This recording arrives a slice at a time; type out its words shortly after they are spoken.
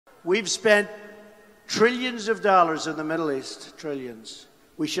We've spent trillions of dollars in the Middle East, trillions.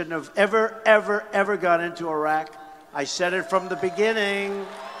 We shouldn't have ever gone into Iraq. I said it from the beginning.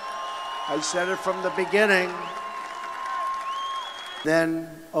 I said it from the beginning. Then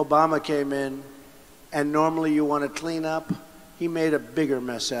Obama came in, and normally you want to clean up. He made a bigger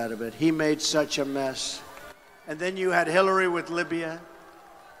mess out of it. He made such a mess. And then you had Hillary with Libya.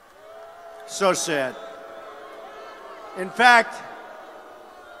 So sad. In fact,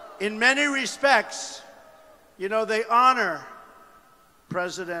 in many respects, you know, they honor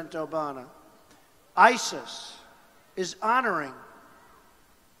President Obama. ISIS is honoring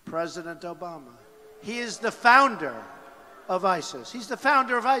President Obama. He is the founder of ISIS. He's the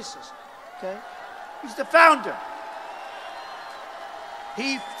founder of ISIS, okay? He's the founder.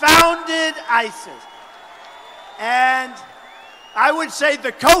 He founded ISIS. And I would say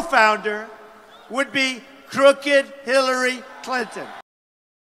the co-founder would be crooked Hillary Clinton.